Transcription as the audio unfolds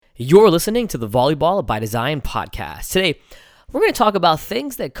You're listening to the Volleyball by Design podcast. Today, we're going to talk about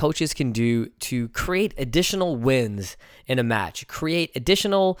things that coaches can do to create additional wins in a match, create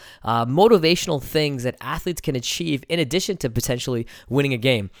additional motivational things that athletes can achieve in addition to potentially winning a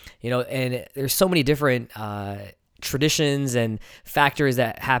game. And there's so many different traditions and factors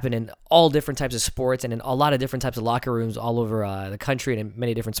that happen in all different types of sports and in a lot of different types of locker rooms all over the country and in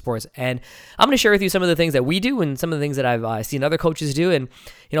many different sports. And I'm going to share with you some of the things that we do and some of the things that I've seen other coaches do, and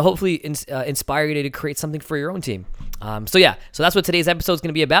hopefully inspire you to create something for your own team. So that's what today's episode is going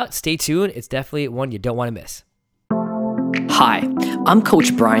to be about. Stay tuned. It's definitely one you don't want to miss. Hi, I'm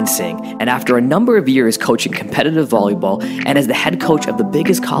Coach Brian Singh, and after a number of years coaching competitive volleyball and as the head coach of the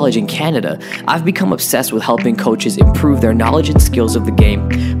biggest college in Canada, I've become obsessed with helping coaches improve their knowledge and skills of the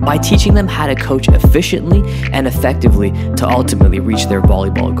game by teaching them how to coach efficiently and effectively to ultimately reach their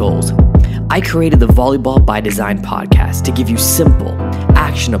volleyball goals. I created the Volleyball by Design podcast to give you simple,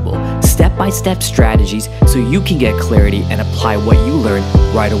 actionable, step-by-step strategies so you can get clarity and apply what you learn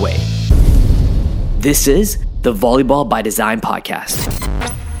right away. This is the Volleyball by Design podcast.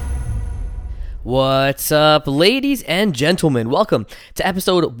 What's up, ladies and gentlemen? Welcome to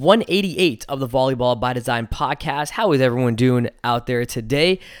episode 188 of the Volleyball by Design podcast. How is everyone doing out there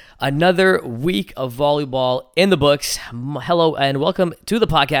today? Another week of volleyball in the books. Hello and welcome to the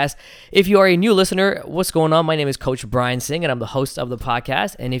podcast. If you are a new listener, what's going on? My name is Coach Brian Singh and I'm the host of the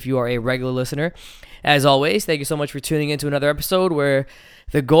podcast. And if you are a regular listener, as always, thank you so much for tuning into another episode where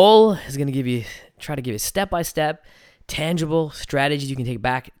the goal is going to try to give you step-by-step, tangible strategies you can take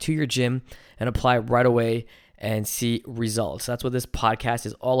back to your gym and apply right away and see results. That's what this podcast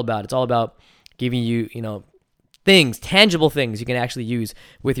is all about. It's all about giving you, things, tangible things you can actually use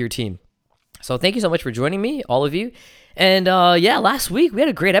with your team. So thank you so much for joining me, all of you. And last week, we had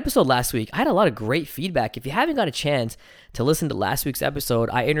a great episode last week. I had a lot of great feedback. If you haven't got a chance to listen to last week's episode,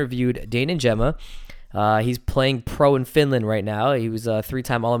 I interviewed Dane and Gemma. He's playing pro in Finland right now. He was a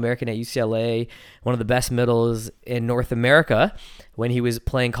three-time All-American at UCLA, one of the best middles in North America when he was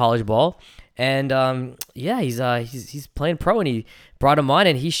playing college ball. And he's playing pro, and he brought him on,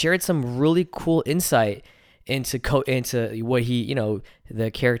 and he shared some really cool insight into what he,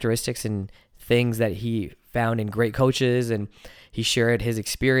 the characteristics and things that he found in great coaches, and he shared his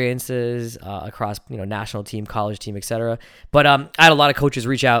experiences across national team, college team, etc. But I had a lot of coaches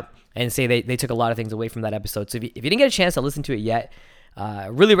reach out and say they took a lot of things away from that episode. So if you didn't get a chance to listen to it yet, I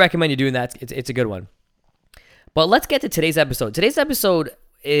really recommend you doing that. It's a good one. But let's get to today's episode. Today's episode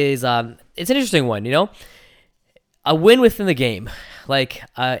is it's an interesting one. A win within the game, like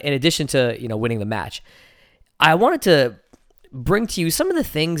in addition to winning the match. I wanted to bring to you some of the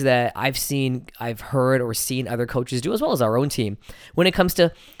things that I've heard or seen other coaches do, as well as our own team, when it comes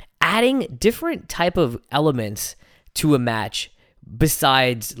to adding different type of elements to a match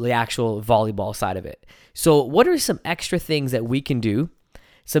besides the actual volleyball side of it. So what are some extra things that we can do?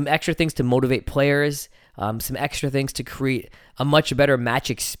 Some extra things to motivate players, some extra things to create a much better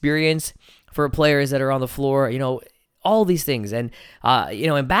match experience for players that are on the floor, all these things. And,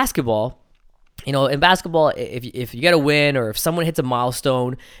 in basketball, if you get a win or if someone hits a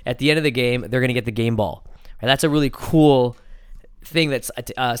milestone at the end of the game, they're going to get the game ball. Right? That's a really cool thing that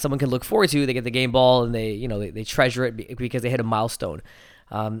someone can look forward to. They get the game ball and they treasure it because they hit a milestone.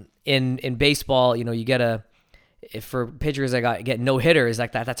 In baseball, you get for pitchers that get no hitters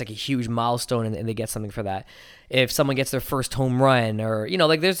like that, that's like a huge milestone and they get something for that. If someone gets their first home run or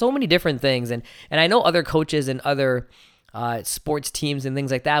there's so many different things, and I know other coaches and other sports teams and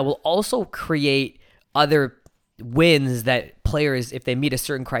things like that will also create other wins that players, if they meet a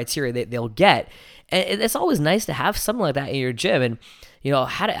certain criteria, they'll get. And it's always nice to have something like that in your gym. And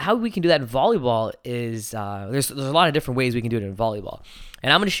how we can do that in volleyball is there's a lot of different ways we can do it in volleyball.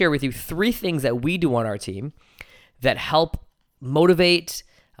 And I'm going to share with you 3 things that we do on our team that help motivate,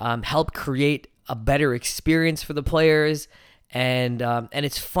 help create a better experience for the players, and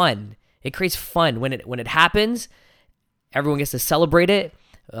it's fun. It creates fun when it happens. Everyone gets to celebrate it,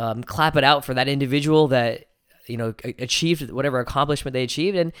 clap it out for that individual that achieved whatever accomplishment they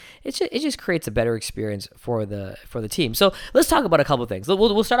achieved, and it just creates a better experience for the team. So let's talk about a couple of things.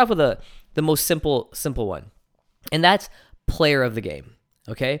 We'll start off with the most simple one, and that's player of the game.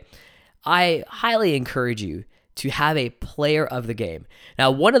 Okay, I highly encourage you to have a player of the game.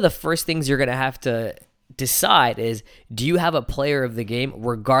 Now, one of the first things you're going to have to decide is, do you have a player of the game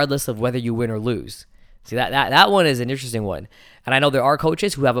regardless of whether you win or lose? See, that one is an interesting one. And I know there are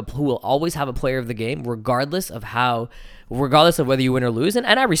coaches who will always have a player of the game regardless of whether you win or lose. And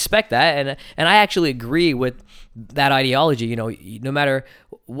I respect that. And I actually agree with that ideology. No matter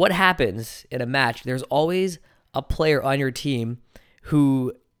what happens in a match, there's always a player on your team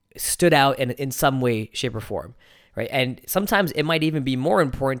who stood out in some way, shape, or form, right? And sometimes it might even be more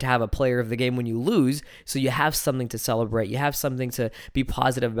important to have a player of the game when you lose, so you have something to celebrate, you have something to be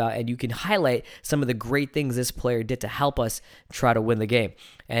positive about, and you can highlight some of the great things this player did to help us try to win the game.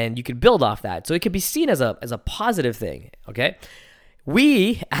 And you can build off that. So it could be seen as a positive thing, okay?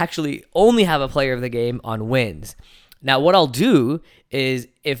 We actually only have a player of the game on wins. Now, what I'll do is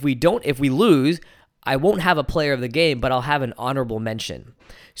if we lose, I won't have a player of the game, but I'll have an honorable mention.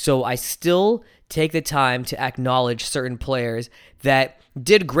 So I still take the time to acknowledge certain players that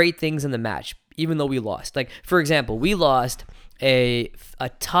did great things in the match, even though we lost. Like, for example, we lost a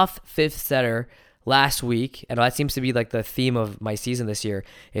tough fifth setter last week, and that seems to be like the theme of my season this year,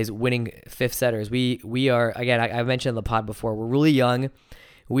 is winning fifth setters. We are, again, I mentioned in the pod before, we're really young.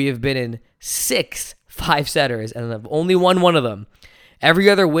 We have been in 6 5-setters and have only won one of them. Every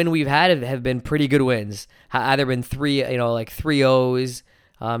other win we've had have been pretty good wins. Either been 3-0s,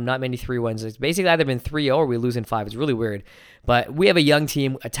 not many 3-1s. It's basically either been 3-0 or we lose in 5. It's really weird. But we have a young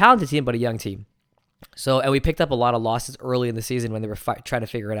team, a talented team, but a young team. And we picked up a lot of losses early in the season when they were trying to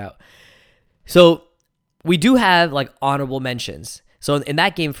figure it out. So we do have like honorable mentions. So in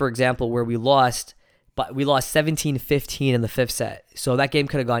that game, for example, where we lost 17-15 in the 5th set. So that game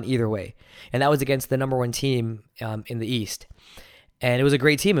could have gone either way. And that was against the number 1 team in the East. And it was a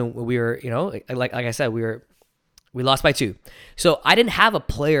great team, and we were, like I said, we lost by 2. So I didn't have a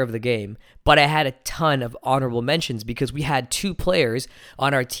player of the game, but I had a ton of honorable mentions because we had 2 players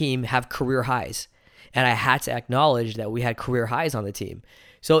on our team have career highs, and I had to acknowledge that we had career highs on the team.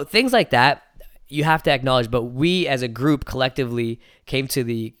 So things like that you have to acknowledge, but we as a group collectively came to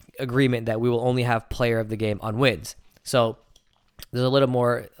the agreement that we will only have player of the game on wins. So there's a little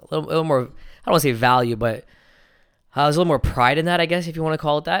more, I don't want to say value, but there's a little more pride in that, I guess, if you want to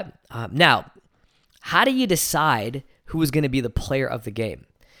call it that. Now, how do you decide who is going to be the player of the game?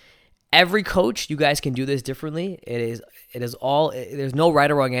 Every coach, you guys can do this differently. It is all, there's no right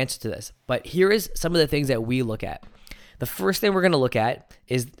or wrong answer to this. But here is some of the things that we look at. The first thing we're going to look at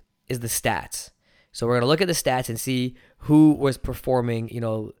is the stats. So we're going to look at the stats and see who was performing,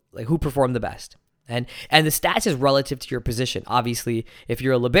 like who performed the best. And the stats is relative to your position. Obviously, if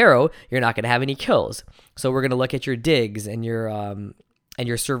you're a libero, you're not going to have any kills. So we're going to look at your digs and your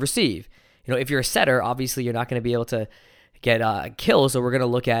serve receive. If you're a setter, obviously you're not going to be able to get kills. So we're going to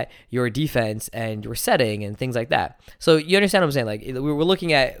look at your defense and your setting and things like that. So you understand what I'm saying? Like we're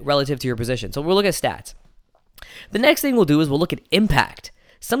looking at relative to your position. So we'll look at stats. The next thing we'll do is we'll look at impact.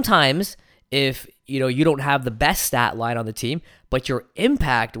 Sometimes if you don't have the best stat line on the team, but your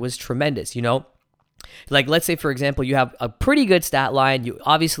impact was tremendous, Like, let's say, for example, you have a pretty good stat line. You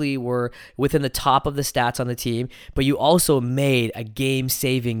obviously were within the top of the stats on the team, but you also made a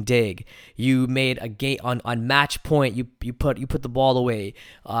game-saving dig. You made a game on match point. You put the ball away.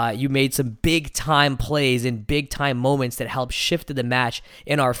 You made some big-time plays in big-time moments that helped shifted the match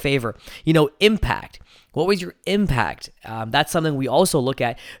in our favor. Impact. What was your impact? That's something we also look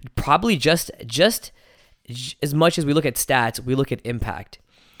at. Probably just as much as we look at stats, we look at impact.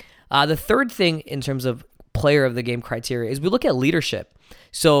 The third thing in terms of player of the game criteria is we look at leadership.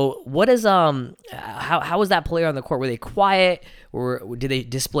 So what is how was that player on the court? Were they quiet, or did they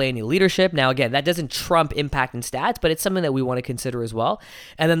display any leadership? Now again, that doesn't trump impact and stats, but it's something that we want to consider as well.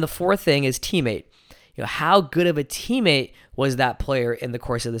 And then the fourth thing is teammate. How good of a teammate was that player in the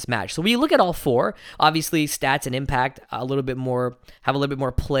course of this match? So we look at all 4. Obviously, stats and impact have a little bit more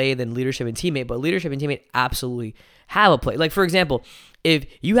play than leadership and teammate, but leadership and teammate absolutely have a play. Like, for example, if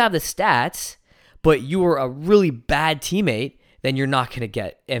you have the stats, but you were a really bad teammate, then you're not going to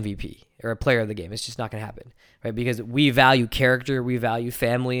get MVP or a player of the game. It's just not going to happen, right? Because we value character, we value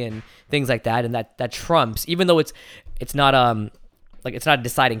family and things like that, and that trumps, even though it's not it's not a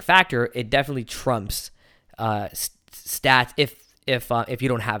deciding factor, it definitely trumps stats if you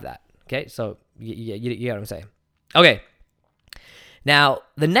don't have that. Okay, so you get what I'm saying. Okay. Now,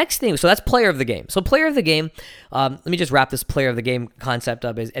 the next thing, so that's player of the game. So player of the game, let me just wrap this player of the game concept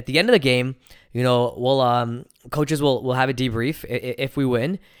up, is at the end of the game, we'll coaches will have a debrief if we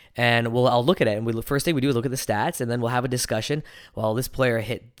win, and I'll look at it. And first thing we do is look at the stats, and then we'll have a discussion. Well, this player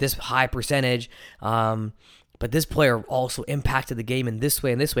hit this high percentage, but this player also impacted the game in this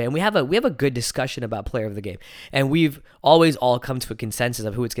way and this way. And we have a good discussion about player of the game. And we've always all come to a consensus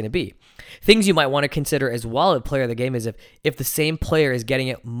of who it's going to be. Things you might want to consider as well at player of the game is if the same player is getting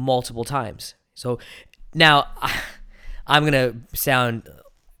it multiple times. So now I'm going to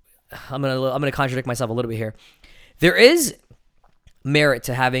contradict myself a little bit here. There is merit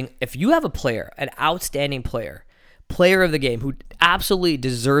to having, if you have a player, an outstanding player of the game who absolutely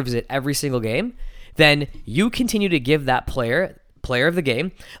deserves it every single game, then you continue to give that player player of the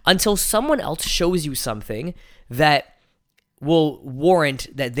game until someone else shows you something that will warrant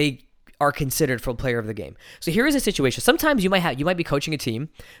that they are considered for player of the game. So here is a situation. Sometimes you might be coaching a team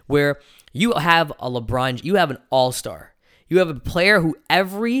where you have a LeBron, you have an all-star. You have a player who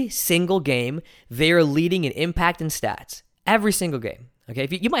every single game they are leading in impact and stats. Every single game. Okay,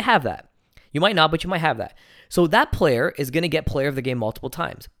 you might have that. You might not, but you might have that. So that player is going to get player of the game multiple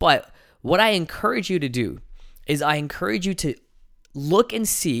times. But what I encourage you to do is I encourage you to look and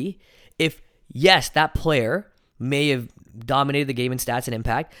see if, yes, that player may have dominated the game in stats and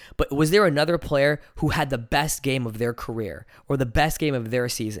impact, but was there another player who had the best game of their career or the best game of their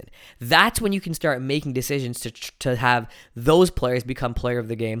season? That's when you can start making decisions to have those players become player of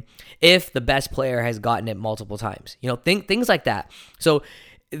the game if the best player has gotten it multiple times. Things like that. So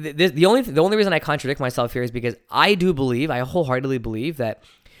the only reason I contradict myself here is because I wholeheartedly believe that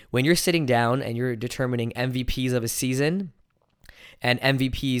when you're sitting down and you're determining MVPs of a season and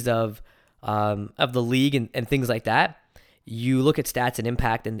MVPs of the league and things like that, you look at stats and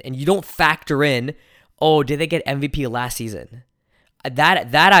impact and you don't factor in, oh, did they get MVP last season?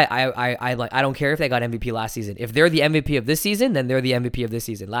 That I don't care if they got MVP last season. If they're the MVP of this season, then they're the MVP of this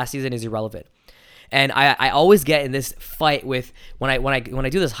season. Last season is irrelevant. And I always get in this fight with when I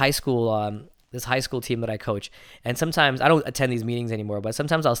do this high school team that I coach. And sometimes I don't attend these meetings anymore, but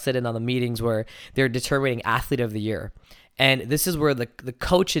sometimes I'll sit in on the meetings where they're determining athlete of the year. And this is where the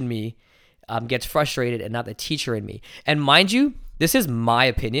coach in me gets frustrated and not the teacher in me. And mind you, this is my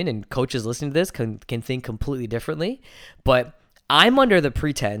opinion, and coaches listening to this can think completely differently. But I'm under the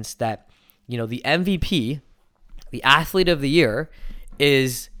pretense that, the MVP, the athlete of the year,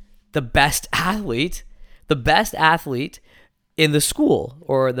 is the best athlete in the school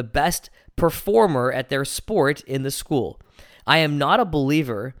or the best performer at their sport in the school. I am not a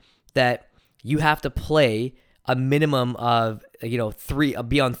believer that you have to play a minimum of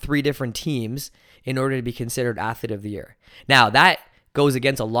be on 3 different teams in order to be considered athlete of the year. Now that goes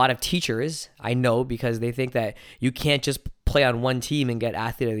against a lot of teachers, I know, because they think that you can't just play on one team and get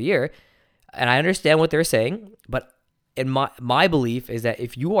athlete of the year. And I understand what they're saying, but in my belief is that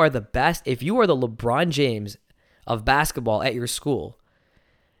if you are the best, if you are the LeBron James of basketball at your school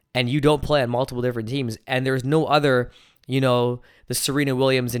and you don't play on multiple different teams and there's no other, the Serena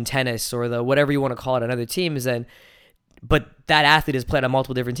Williams in tennis or the whatever you want to call it on other teams, but that athlete has played on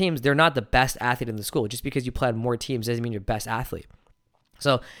multiple different teams, they're not the best athlete in the school. Just because you play on more teams doesn't mean you're best athlete.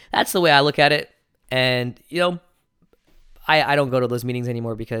 So that's the way I look at it. And, I don't go to those meetings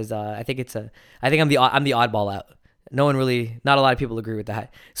anymore because I think I'm the oddball out. Not a lot of people agree with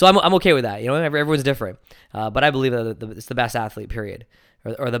that. So I'm okay with that. Everyone's different. But I believe that it's the best athlete, period.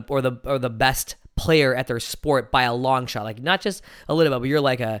 Or the best player at their sport by a long shot, like not just a little bit, but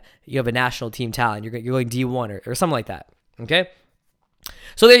you're you have a national team talent. You're going D1 or something like that. Okay,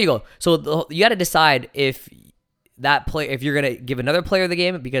 so there you go. So you got to decide if you're going to give another player the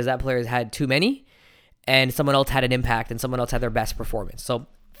game because that player has had too many, and someone else had an impact and someone else had their best performance. So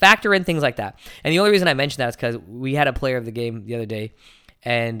factor in things like that. And the only reason I mentioned that is because we had a player of the game the other day,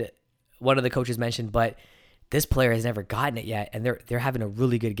 and one of the coaches mentioned, but this player has never gotten it yet, and they're having a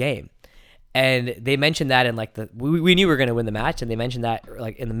really good game. And they mentioned that in we knew we were going to win the match, and they mentioned that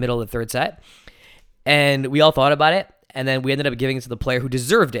in the middle of the third set. And we all thought about it, and then we ended up giving it to the player who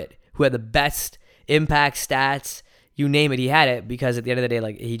deserved it, who had the best impact stats, you name it, he had it, because at the end of the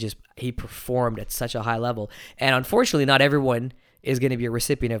day, he performed at such a high level. And unfortunately, not everyone is going to be a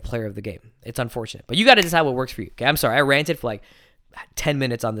recipient of player of the game. It's unfortunate. But you got to decide what works for you. Okay, I'm sorry, I ranted for 10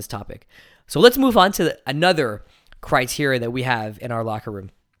 minutes on this topic. So let's move on to another criteria that we have in our locker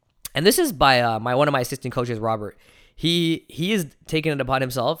room. And this is by one of my assistant coaches, Robert. He is taking it upon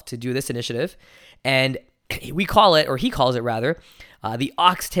himself to do this initiative, and he calls it rather, the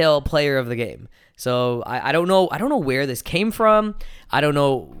Oxtail Player of the Game. So I don't know where this came from. I don't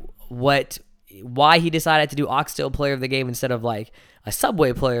know why he decided to do Oxtail Player of the Game instead of a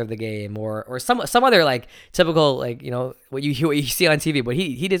Subway Player of the Game or some other typical what you see on TV. But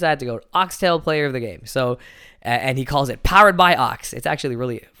he decided to go Oxtail Player of the Game. So and he calls it Powered by Ox. It's actually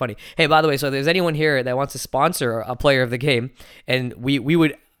really funny. Hey, by the way, so if there's anyone here that wants to sponsor a player of the game, and we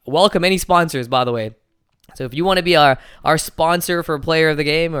would welcome any sponsors, by the way. So if you want to be our sponsor for player of the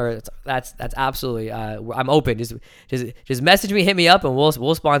game, or that's absolutely I'm open. Just message me, hit me up, and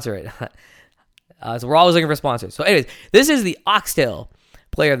we'll sponsor it. So we're always looking for sponsors. So anyways, this is the Oxtail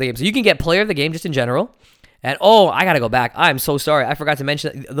Player of the Game. So you can get player of the game just in general. And I got to go back. I'm so sorry. I forgot to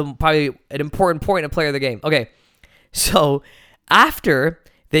mention probably an important point of player of the game. Okay, so after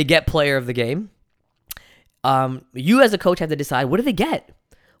they get player of the game, you as a coach have to decide, what do they get?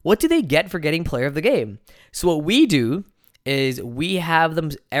 What do they get for getting player of the game? So what we do is we have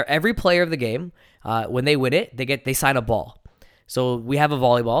them, every player of the game, when they win it, they sign a ball. So we have a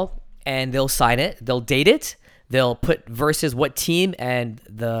volleyball, and they'll sign it, they'll date it, they'll put versus what team and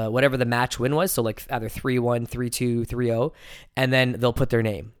whatever the match win was, so like either 3-1, 3-2, 3-0, and then they'll put their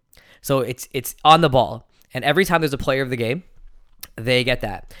name. So it's on the ball, and every time there's a player of the game, they get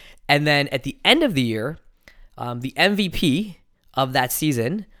that. And then at the end of the year, the MVP of that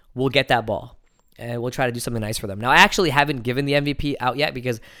season will get that ball. And we'll try to do something nice for them. Now, I actually haven't given the MVP out yet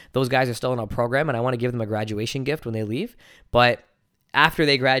because those guys are still in our program, and I want to give them a graduation gift when they leave. But after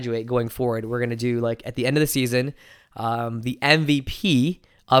they graduate, going forward, we're going to do, like, at the end of the season, the MVP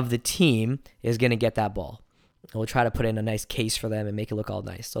of the team is going to get that ball. And we'll try to put in a nice case for them and make it look all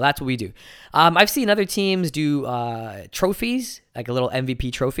nice. So that's what we do. I've seen other teams do trophies, like a little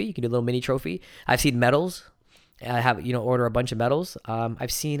MVP trophy. You can do a little mini trophy. I've seen medals. Order a bunch of medals.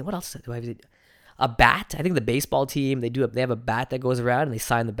 I've seen, what else do I have? A bat. I think the baseball team, they have a bat that goes around and they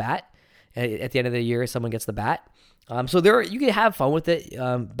sign the bat. At the end of the year, someone gets the bat. So you can have fun with it.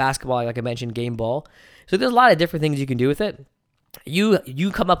 Basketball, like I mentioned, game ball. So there's a lot of different things you can do with it.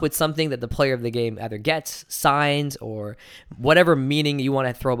 You come up with something that the player of the game either gets, signs, or whatever meaning you want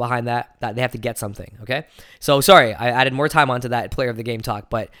to throw behind that they have to get something, okay? So, sorry, I added more time onto that player of the game talk,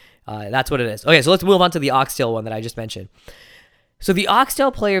 but that's what it is. Okay, so let's move on to the Oxtail one that I just mentioned. So the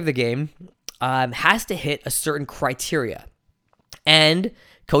Oxtail player of the game has to hit a certain criteria. And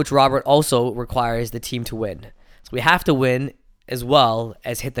Coach Robert also requires the team to win. So we have to win as well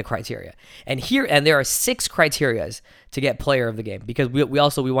as hit the criteria. And there are 6 criterias to get player of the game, because we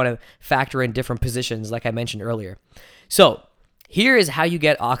want to factor in different positions like I mentioned earlier. So here is how you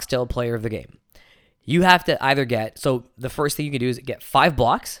get Oxtail player of the game. You have to either so the first thing you can do is get 5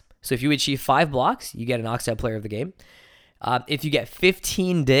 blocks. So if you achieve 5 blocks, you get an Oxtail player of the game. If you get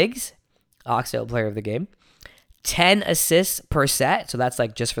 15 digs, Oxtail player of the game. 10 assists per set, so that's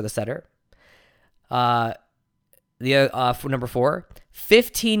like just for the setter. For number 4,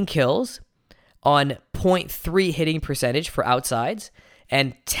 15 kills on 0.3 hitting percentage for outsides,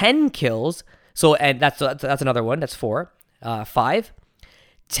 and 10 kills. And that's another one. That's 4. 5,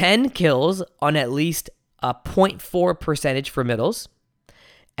 10 kills on at least a 0.4 percentage for middles,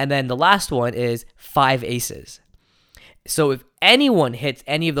 and then the last one is 5 aces. So if anyone hits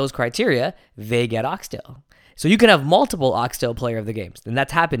any of those criteria, they get Oxtail. So you can have multiple Oxtail player of the games, and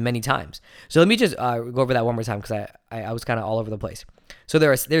that's happened many times. So let me just go over that one more time, because I was kind of all over the place. So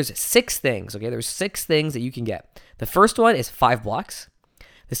there's 6 things, okay? There's 6 things that you can get. The first one is 5 blocks.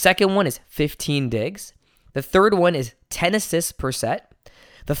 The second one is 15 digs. The third one is 10 assists per set.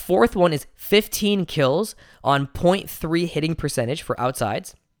 The fourth one is 15 kills on 0.3 hitting percentage for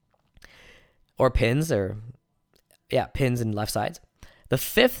outsides, or pins, pins and left sides. The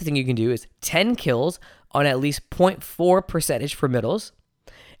fifth thing you can do is 10 kills on at least 0.4 percentage for middles.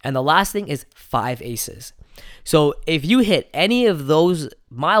 And the last thing is 5 aces. So if you hit any of those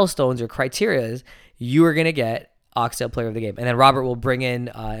milestones or criterias, you are going to get Oxtail player of the game. And then Robert will bring in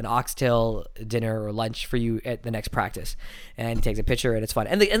an Oxtail dinner or lunch for you at the next practice. And he takes a picture, and it's fun.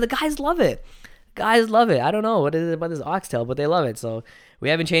 And the guys love it. Guys love it. I don't know what it is about this Oxtail, but they love it. So we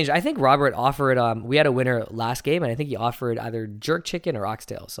haven't changed. I think Robert offered, we had a winner last game, and I think he offered either jerk chicken or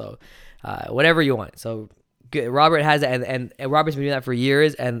Oxtail. So whatever you want. So good. Robert has it, and Robert's been doing that for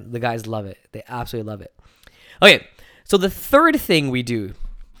years, and the guys love it. They absolutely love it. Okay, so the third thing we do,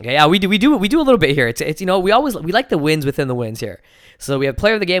 okay, yeah, we do a little bit here. It's we like the wins within the wins here. So we have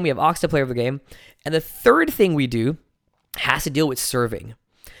player of the game, we have Oxtail player of the game, and the third thing we do has to deal with serving.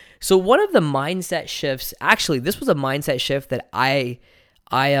 So one of the mindset shifts, actually, this was a mindset shift that I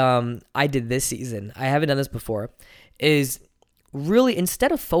did this season. I haven't done this before. Is really,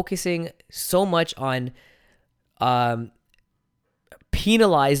 instead of focusing so much on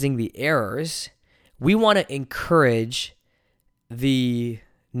penalizing the errors, we want to encourage the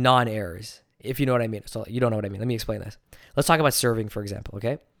non-errors, if you know what I mean. So you don't know what I mean. Let me explain this. Let's talk about serving, for example,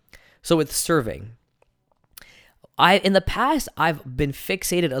 okay? So with serving, in the past, I've been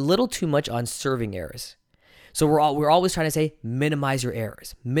fixated a little too much on serving errors. So we're always trying to say, minimize your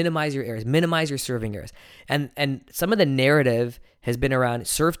errors, minimize your serving errors. And some of the narrative has been around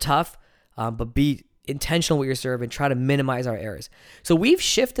serve tough, but be intentional with your serve and try to minimize our errors. So we've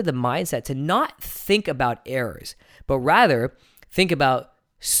shifted the mindset to not think about errors, but rather think about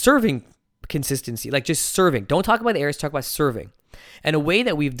serving consistency, like just serving. Don't talk about the errors, talk about serving. And a way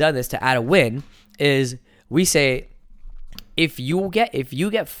that we've done this to add a win is we say, if you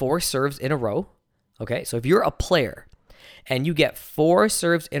get 4 serves in a row, okay, so if you're a player and you get 4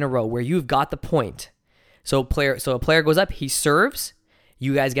 serves in a row where you've got the point, so a player goes up, he serves,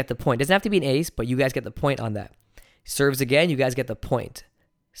 you guys get the point. Doesn't have to be an ace, but you guys get the point on that. Serves again, you guys get the point.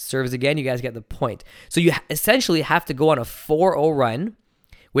 Serves again, you guys get the point. So you essentially have to go on a 4-0 run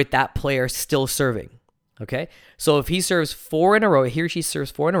with that player still serving. Okay? So if he serves 4 in a row, he or she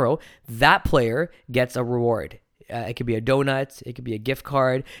serves 4 in a row, that player gets a reward. It could be a donut. It could be a gift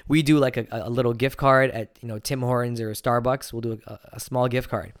card. We do like a little gift card at Tim Hortons or Starbucks. We'll do a small gift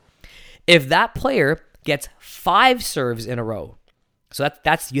card. If that player gets 5 serves in a row, so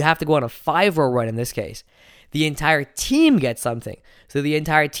that's you have to go on a 5-0 run in this case, the entire team gets something. So the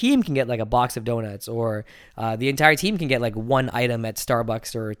entire team can get like a box of donuts, or the entire team can get like one item at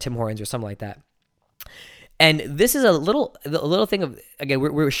Starbucks or Tim Hortons or something like that. And this is a little thing of, again,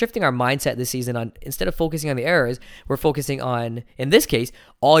 we're shifting our mindset this season on, instead of focusing on the errors, we're focusing on, in this case,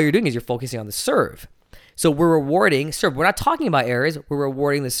 all you're doing is you're focusing on the serve. So we're rewarding serve. We're not talking about errors. We're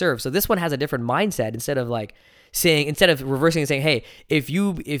rewarding the serve. So this one has a different mindset. Instead of reversing and saying, hey, if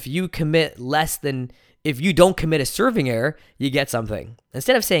you commit less than, if you don't commit a serving error, you get something.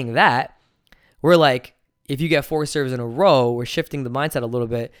 Instead of saying that, we're like, if you get 4 serves in a row, we're shifting the mindset a little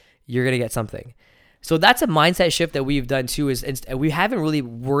bit, you're going to get something. So that's a mindset shift that we've done too, is we haven't really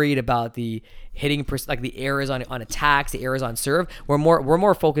worried about the hitting, like the errors on attacks, the errors on serve. We're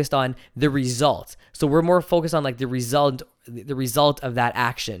more focused on the result. So we're more focused on like the result of that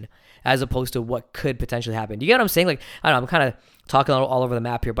action, as opposed to what could potentially happen. Do you get what I'm saying? Like, I don't know, I'm kind of talking all over the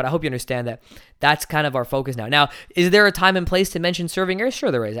map here, but I hope you understand that that's kind of our focus now. Now, is there a time and place to mention serving errors? Sure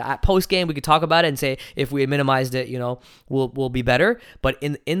there is. At post game, we could talk about it and say if we had minimized it, we'll be better. But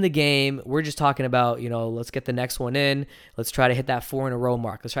in the game, we're just talking about, let's get the next one in. Let's try to hit that 4 in a row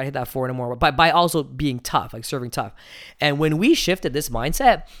mark. Let's try to hit that 4 in a row, by also being tough, like serving tough. And when we shifted this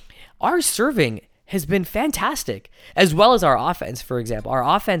mindset, our serving has been fantastic, as well as our offense, for example. Our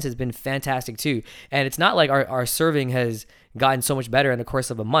offense has been fantastic too. And it's not like our serving has gotten so much better in the course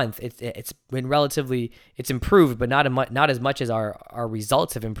of a month. It's been it's improved, but not as much as our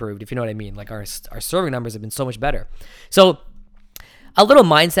results have improved, if you know what I mean. Like our serving numbers have been so much better. So a little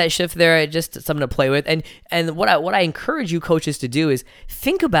mindset shift there, just something to play with. And what I encourage you coaches to do is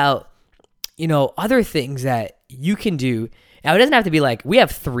think about, other things that you can do. Now, it doesn't have to be like, we have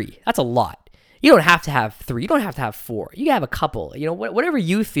 3. That's a lot. You don't have to have 3. You don't have to have 4. You can have a couple, whatever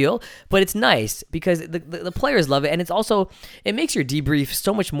you feel, but it's nice because the players love it. And it makes your debrief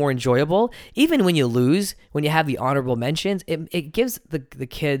so much more enjoyable. Even when you lose, when you have the honorable mentions, it gives the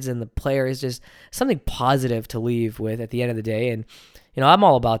kids and the players just something positive to leave with at the end of the day. And, I'm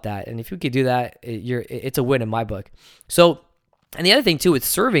all about that. And if you could do that, it's a win in my book. So, and the other thing too, with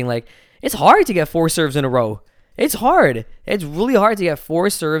serving, like, it's hard to get 4 serves in a row. It's hard. It's really hard to get 4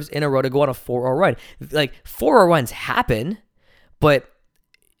 serves in a row to go on a 4-0 run. Like, 4-0 runs happen, but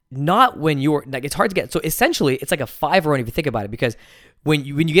not when you're like, it's hard to get. So essentially, it's like a 5 run if you think about it, because when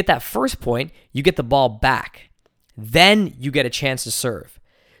you get that first point, you get the ball back, then you get a chance to serve.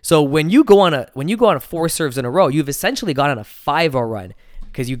 So when you go on a 4 serves in a row, you've essentially gone on a 5-0 run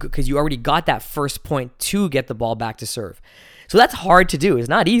because you already got that first point to get the ball back to serve. So that's hard to do. It's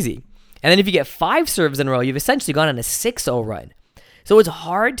not easy. And then if you get 5 serves in a row, you've essentially gone on a 6-0 run. So it's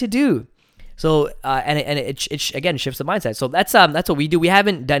hard to do. So and it again shifts the mindset. So that's what we do. We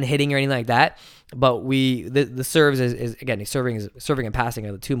haven't done hitting or anything like that, but the serves is again, serving and passing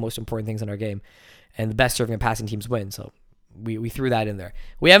are the 2 most important things in our game, and the best serving and passing teams win. So we threw that in there.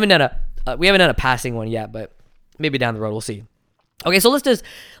 We haven't done a passing one yet, but maybe down the road we'll see. Okay, so let's just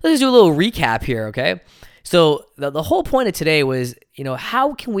do a little recap here. Okay. So the whole point of today was,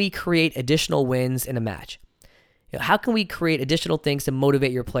 how can we create additional wins in a match? How can we create additional things to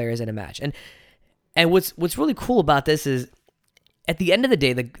motivate your players in a match? And what's really cool about this is, at the end of the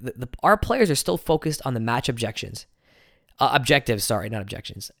day, our players are still focused on the match objectives.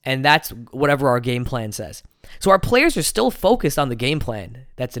 And that's whatever our game plan says. So our players are still focused on the game plan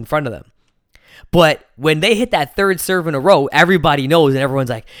that's in front of them. But when they hit that 3rd serve in a row, everybody knows, and everyone's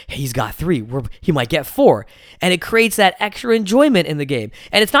like, hey, he's got 3. He might get 4. And it creates that extra enjoyment in the game.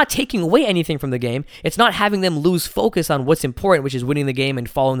 And it's not taking away anything from the game. It's not having them lose focus on what's important, which is winning the game and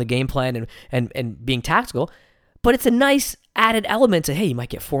following the game plan and being tactical. But it's a nice added element to, hey, he might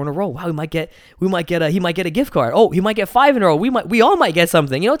get 4 in a row. Wow, he might get a gift card. Oh, he might get 5 in a row. We all might get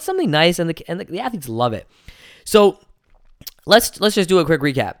something. It's something nice, and the athletes love it. So let's just do a quick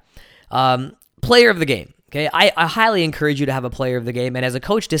recap. Player of the game. Okay, I highly encourage you to have a player of the game, and as a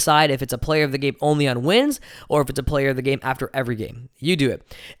coach, decide if it's a player of the game only on wins or if it's a player of the game after every game. You do it,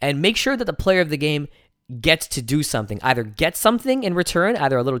 and make sure that the player of the game gets to do something. Either get something in return,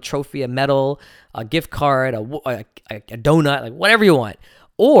 either a little trophy, a medal, a gift card, a donut, like whatever you want,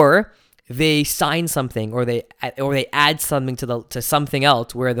 or they sign something or they add something to something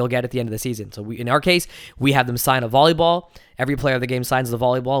else where they'll get at the end of the season. So in our case, we have them sign a volleyball. Every player of the game signs the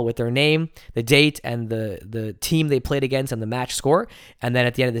volleyball with their name, the date, and the team they played against and the match score. And then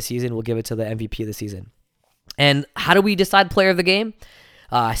at the end of the season, we'll give it to the MVP of the season. And how do we decide player of the game?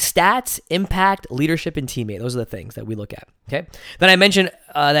 Stats, impact, leadership, and teammate. Those are the things that we look at. Okay. Then I mentioned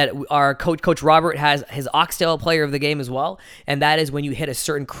that our coach Robert has his Oxtail player of the game as well, and that is when you hit a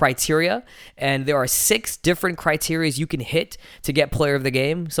certain criteria. And there are 6 different criteria you can hit to get player of the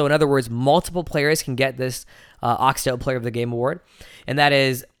game. So in other words, multiple players can get this Oxtail player of the game award, and that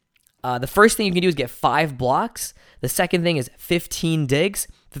is the first thing you can do is get 5 blocks. The second thing is 15 digs.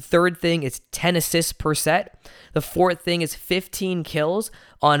 The third thing is 10 assists per set. The fourth thing is 15 kills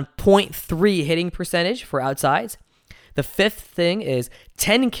on 0.3 hitting percentage for outsides. The fifth thing is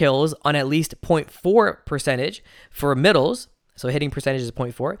 10 kills on at least 0.4 percentage for middles. So hitting percentage is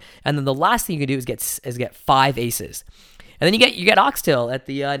 0.4. And then the last thing you can do is get 5 aces. And then you get Oxtail at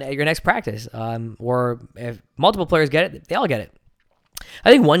your next practice. Or if multiple players get it, they all get it.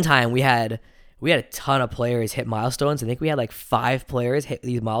 I think one time we had a ton of players hit milestones. I think we had like 5 players hit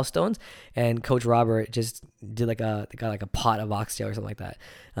these milestones, and Coach Robert just did they got like a pot of Oxtail or something like that.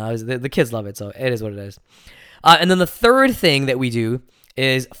 The kids love it, so it is what it is. And then the third thing that we do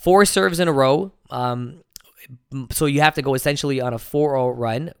is 4 serves in a row. So you have to go essentially on a 4-0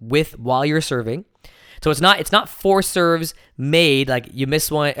 run while you're serving. So it's not 4 serves made, like you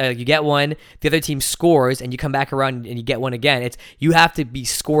miss one, you get one, the other team scores, and you come back around and you get one again. It's you have to be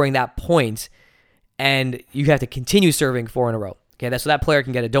scoring that point, and you have to continue serving 4 in a row. Okay, so that player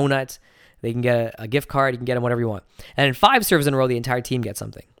can get a donut, they can get a gift card, you can get them whatever you want. And in 5 serves in a row, the entire team gets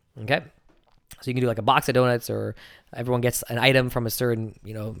something. Okay, so you can do like a box of donuts, or everyone gets an item from a certain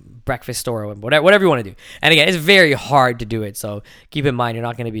breakfast store, or whatever you want to do. And again, it's very hard to do it, so keep in mind you're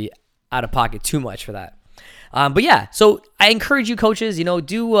not going to be out of pocket too much for that. But yeah, so I encourage you coaches,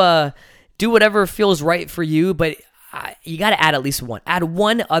 do whatever feels right for you, but you got to add at least one. Add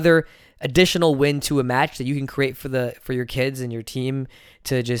one other additional win to a match that you can create for your kids and your team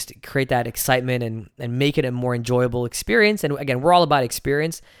to just create that excitement and make it a more enjoyable experience. And again, we're all about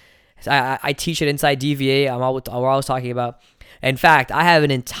experience. I teach it inside DVA. We're always talking about. In fact, I have an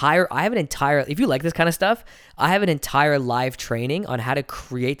entire, if you like this kind of stuff, I have an entire live training on how to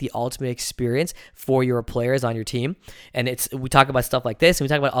create the ultimate experience for your players on your team. And we talk about stuff like this, and we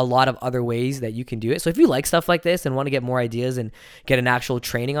talk about a lot of other ways that you can do it. So if you like stuff like this and want to get more ideas and get an actual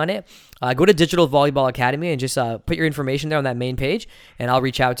training on it, go to Digital Volleyball Academy and just put your information there on that main page, and I'll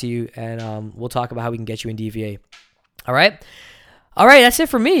reach out to you, and we'll talk about how we can get you in DVA. All right, that's it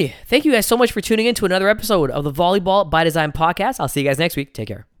for me. Thank you guys so much for tuning in to another episode of the Volleyball by Design podcast. I'll see you guys next week. Take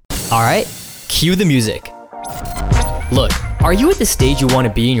care. All right, cue the music. Look, are you at the stage you want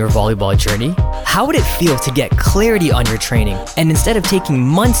to be in your volleyball journey? How would it feel to get clarity on your training, and instead of taking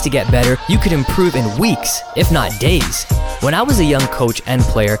months to get better, you could improve in weeks, if not days? When I was a young coach and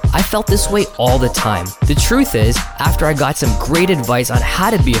player, I felt this way all the time. The truth is, after I got some great advice on how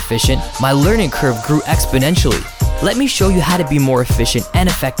to be efficient, my learning curve grew exponentially. Let me show you how to be more efficient and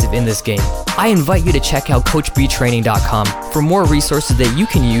effective in this game. I invite you to check out CoachBTraining.com for more resources that you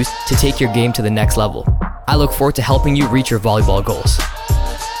can use to take your game to the next level. I look forward to helping you reach your volleyball goals.